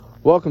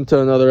Welcome to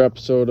another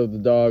episode of the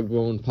Dog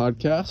Bone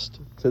Podcast.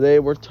 Today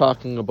we're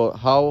talking about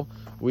how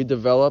we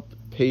develop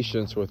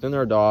patience within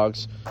our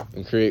dogs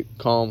and create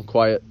calm,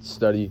 quiet,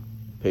 steady,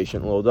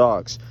 patient little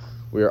dogs.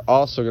 We are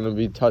also going to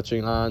be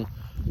touching on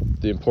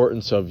the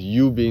importance of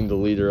you being the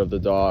leader of the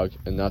dog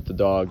and not the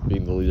dog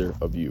being the leader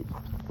of you.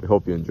 We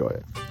hope you enjoy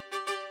it.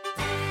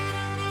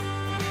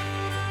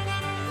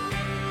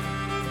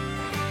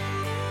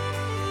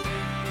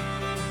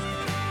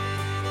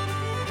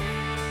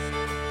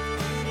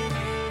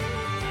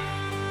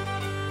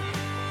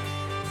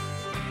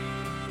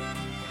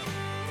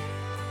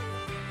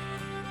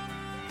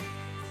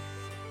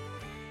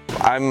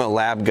 I'm a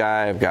lab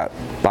guy. I've got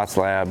lots of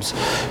labs,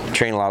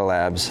 train a lot of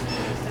labs,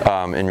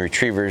 and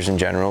retrievers in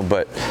general,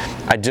 but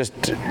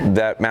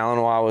that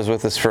Malinois was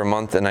with us for a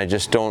month, and I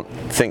just don't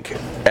think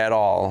at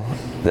all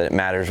that it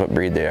matters what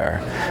breed they are.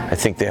 I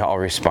think they all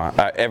respond.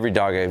 Every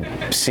dog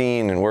I've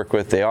seen and worked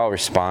with, they all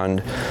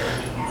respond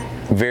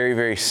very,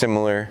 very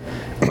similar.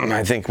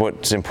 I think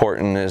what's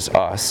important is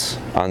us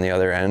on the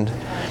other end.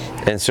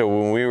 And so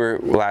when we were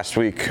last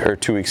week or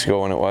 2 weeks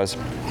ago when it was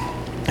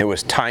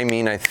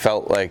timing. I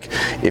felt like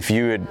if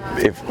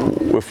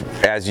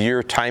as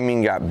your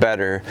timing got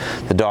better,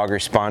 the dog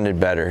responded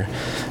better,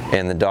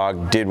 and the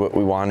dog did what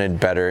we wanted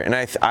better. And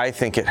I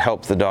think it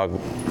helped the dog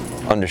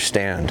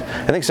understand.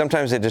 I think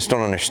sometimes they just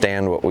don't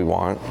understand what we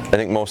want. I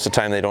think most of the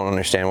time they don't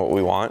understand what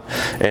we want.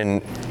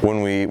 And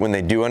when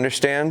they do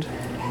understand,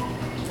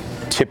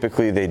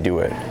 typically they do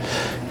it.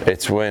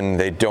 It's when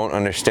they don't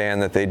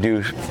understand that they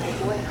do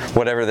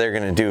whatever they're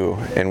going to do,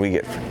 and we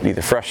get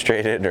either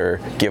frustrated or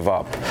give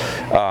up.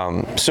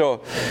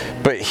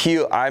 But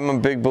heel, I'm a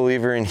big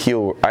believer in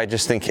heel. I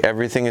just think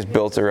everything is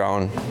built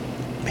around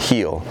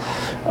heel.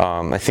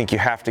 I think you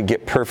have to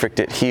get perfect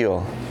at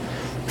heel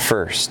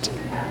first.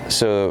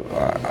 So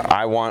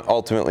I want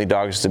ultimately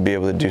dogs to be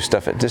able to do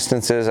stuff at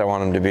distances. I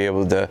want them to be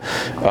able to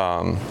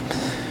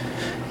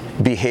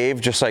behave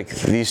just like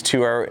these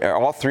two are,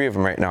 all three of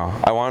them right now.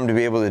 I want them to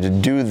be able to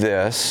do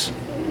this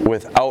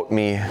without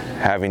me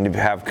having to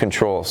have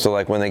control. So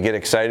like when they get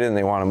excited and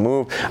they want to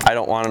move, I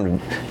don't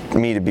want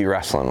me to be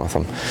wrestling with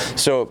them.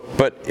 So,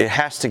 but it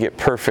has to get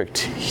perfect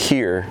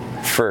here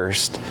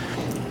first,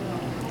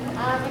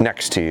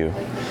 next to you.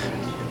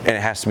 And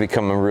it has to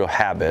become a real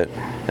habit,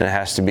 and it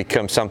has to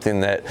become something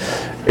that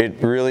it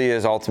really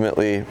is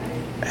ultimately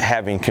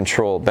having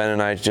control. Ben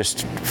and I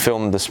just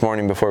filmed this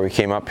morning before we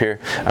came up here.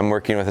 I'm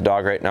working with a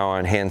dog right now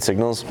on hand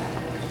signals,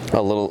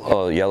 a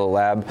little yellow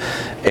lab,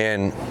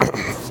 and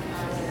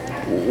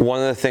one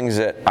of the things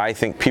that I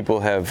think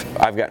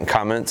I've gotten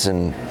comments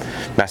and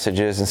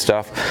messages and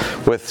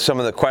stuff with some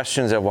of the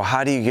questions of, well,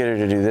 how do you get her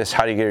to do this?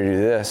 How do you get her to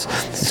do this?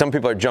 Some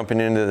people are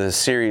jumping into the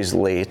series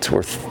late.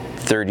 We're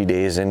 30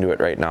 days into it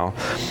right now.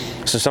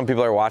 So some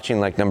people are watching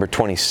like number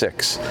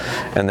 26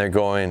 and they're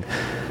going,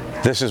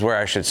 this is where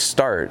I should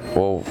start.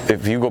 Well,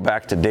 if you go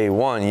back to day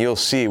one, you'll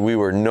see we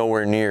were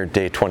nowhere near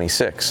day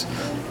 26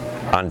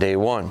 on day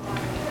one.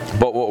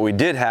 But what we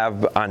did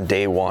have on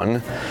day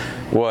one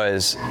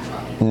was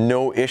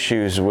no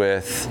issues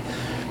with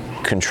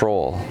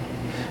control.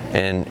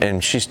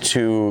 And she's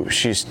gonna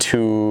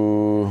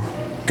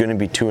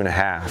be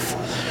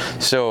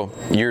 2.5, so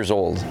years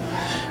old.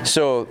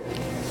 So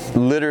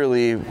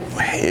literally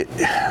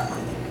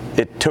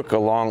it took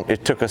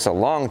us a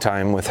long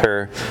time with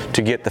her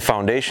to get the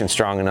foundation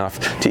strong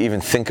enough to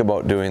even think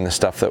about doing the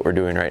stuff that we're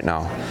doing right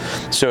now.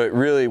 So it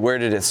really, where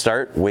did it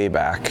start? Way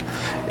back.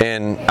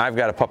 And I've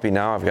got a puppy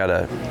now. I've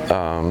got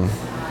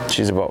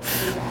she's about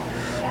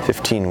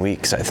 15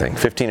 weeks, I think,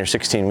 15 or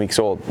 16 weeks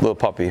old, little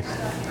puppy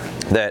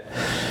that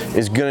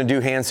is going to do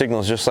hand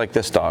signals just like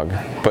this dog,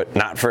 but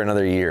not for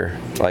another year.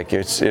 Like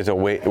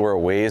we're a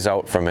ways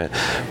out from it.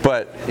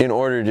 But in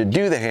order to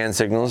do the hand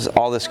signals,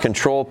 all this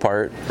control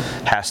part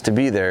has to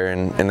be there,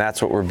 and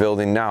that's what we're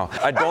building now.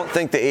 I don't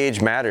think the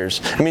age matters.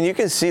 I mean, you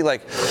can see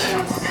like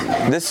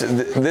this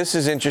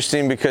is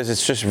interesting because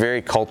it's just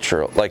very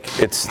cultural. Like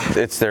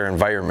it's their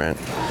environment.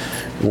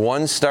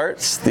 One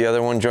starts, the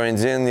other one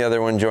joins in, the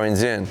other one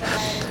joins in.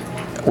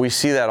 We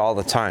see that all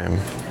the time.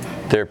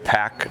 They're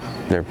pack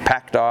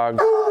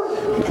dogs.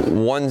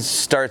 One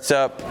starts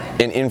up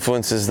and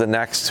influences the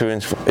next.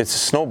 It's a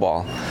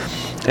snowball.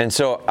 And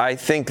so I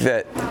think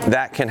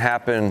that can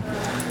happen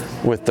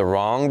with the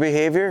wrong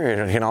behavior.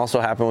 It can also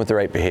happen with the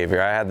right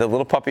behavior. I had the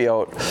little puppy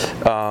out.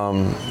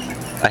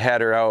 I had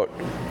her out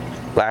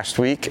last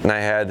week, and I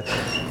had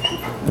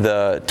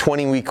the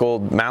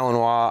 20-week-old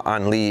Malinois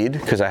on lead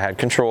because I had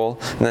control,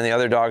 and then the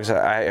other dogs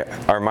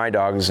are my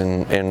dogs,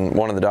 and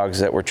one of the dogs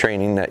that we're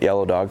training, that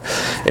yellow dog,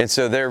 and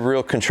so they're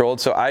real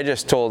controlled. So I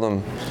just told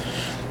them,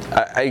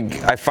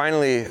 I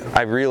finally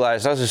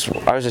realized I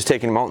was just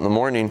taking them out in the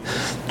morning,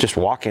 just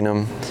walking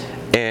them,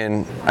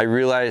 and I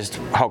realized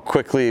how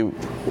quickly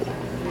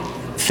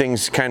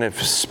things kind of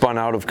spun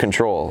out of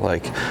control.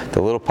 Like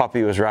the little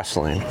puppy was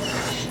wrestling.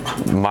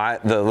 The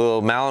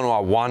little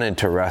Malinois wanted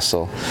to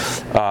wrestle.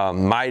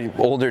 My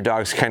older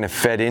dogs kind of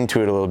fed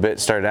into it a little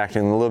bit, started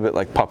acting a little bit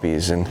like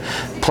puppies and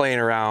playing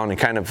around and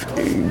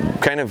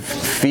kind of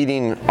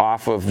feeding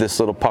off of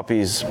this little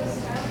puppy's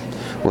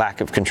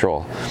lack of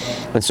control.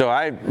 And so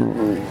I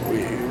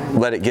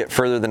let it get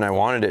further than I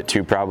wanted it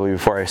to, probably,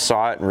 before I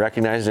saw it and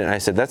recognized it, and I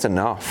said, that's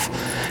enough.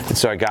 And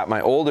so I got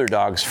my older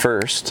dogs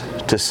first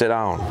to sit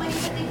down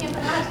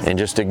and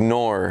just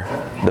ignore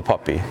the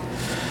puppy.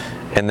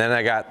 And then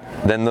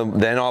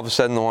then all of a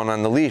sudden the one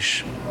on the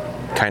leash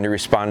kind of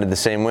responded the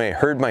same way.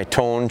 Heard my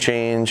tone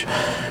change,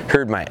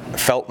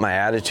 felt my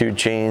attitude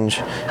change,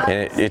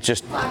 and it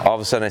just, all of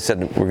a sudden I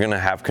said, we're gonna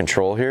have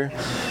control here,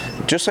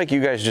 just like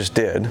you guys just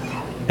did.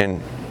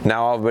 And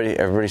now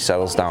everybody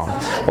settles down.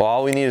 Well,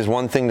 all we need is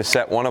one thing to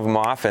set one of them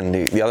off, and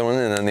the other one,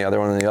 and then the other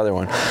one, and the other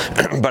one.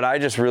 But I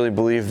just really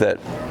believe that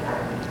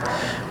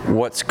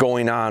what's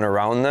going on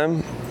around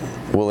them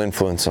will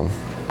influence them,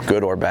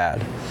 good or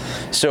bad.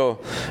 So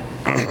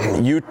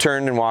you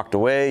turned and walked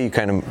away, you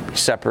kind of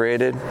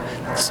separated.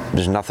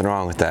 There's nothing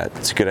wrong with that.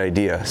 It's a good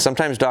idea.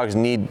 Sometimes dogs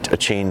need a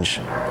change,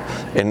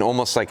 and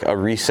almost like a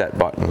reset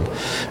button.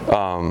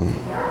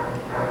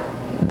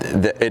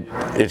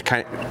 It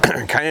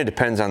kind of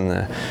depends on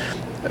the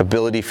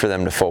ability for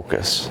them to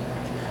focus.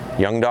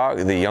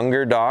 The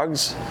younger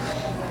dogs,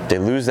 they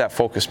lose that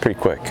focus pretty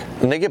quick,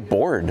 and they get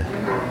bored.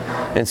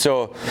 And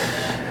so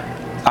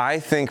I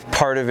think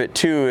part of it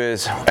too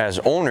is, as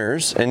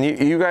owners, and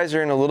you guys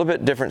are in a little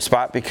bit different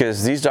spot,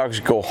 because these dogs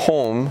go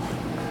home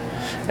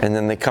and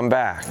then they come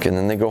back, and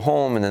then they go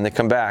home and then they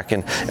come back,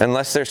 and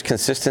unless there's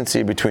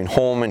consistency between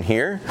home and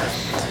here,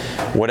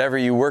 whatever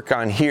you work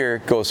on here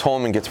goes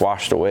home and gets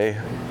washed away,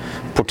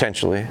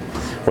 potentially.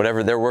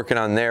 Whatever they're working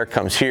on there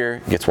comes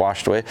here, gets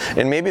washed away,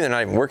 and maybe they're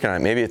not even working on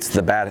it. Maybe it's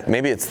the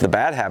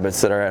bad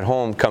habits that are at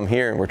home come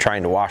here, and we're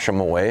trying to wash them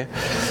away.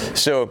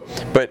 So,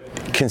 but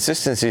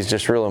consistency is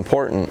just real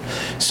important.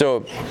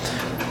 So,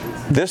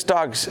 this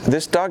dog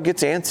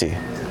gets antsy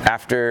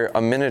after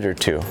a minute or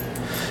two.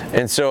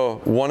 And so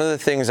one of the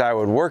things I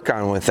would work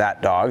on with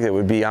that dog, that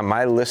would be on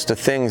my list of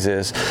things,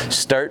 is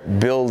start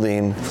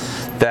building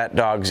that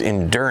dog's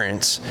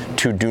endurance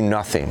to do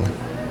nothing.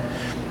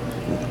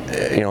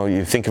 You know,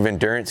 you think of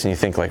endurance and you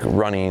think like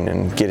running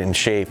and get in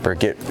shape or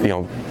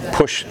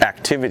push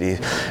activity.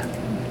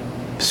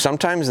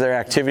 Sometimes their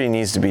activity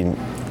needs to be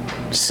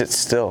sit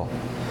still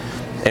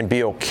and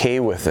be okay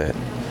with it.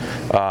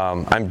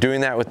 I'm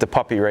doing that with the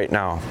puppy right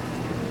now.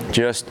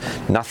 Just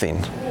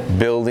nothing.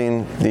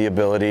 Building the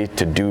ability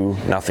to do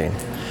nothing.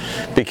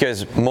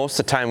 Because most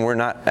of the time we're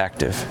not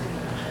active.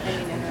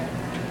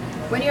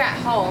 When you're at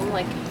home,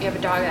 like you have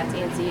a dog that's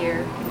antsy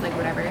or like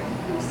whatever,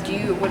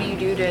 what do you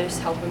do to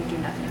just help him do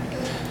nothing?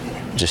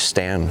 Just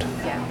stand.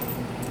 Yeah.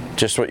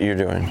 Just what you're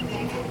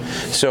doing.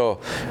 So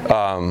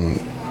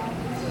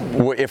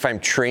if I'm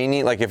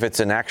training, like if it's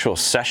an actual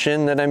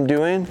session that I'm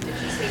doing,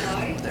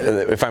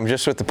 if I'm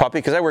just with the puppy,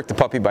 because I work the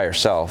puppy by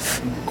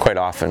herself quite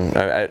often.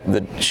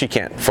 She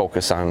can't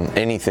focus on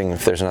anything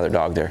if there's another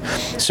dog there.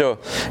 So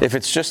if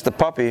it's just the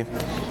puppy,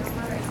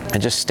 I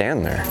just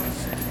stand there.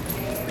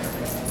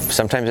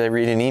 Sometimes I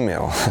read an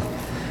email.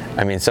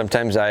 I mean,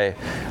 sometimes I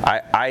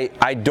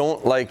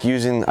don't like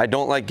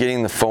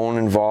getting the phone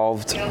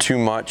involved too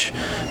much,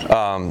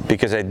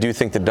 because I do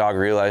think the dog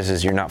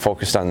realizes you're not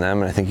focused on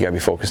them, and I think you gotta be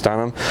focused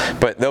on them.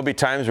 But there'll be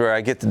times where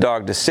I get the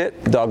dog to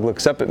sit, the dog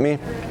looks up at me,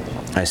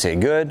 I say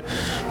good,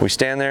 we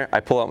stand there,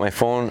 I pull out my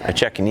phone, I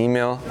check an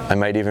email, I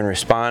might even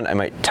respond, I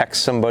might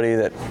text somebody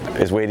that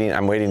is waiting,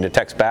 I'm waiting to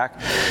text back,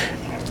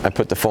 I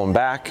put the phone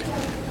back,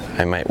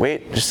 I might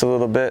wait just a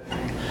little bit,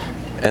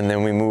 and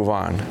then we move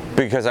on,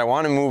 because I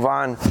want to move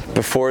on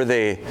before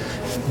they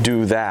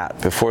do that,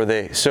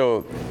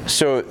 so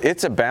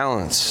it's a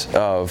balance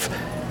of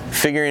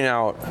figuring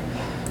out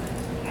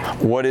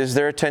what is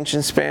their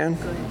attention span,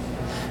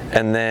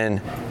 and then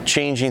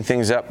changing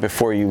things up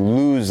before you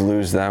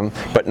lose them,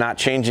 but not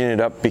changing it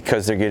up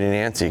because they're getting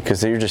antsy,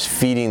 because you're just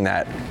feeding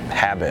that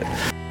habit.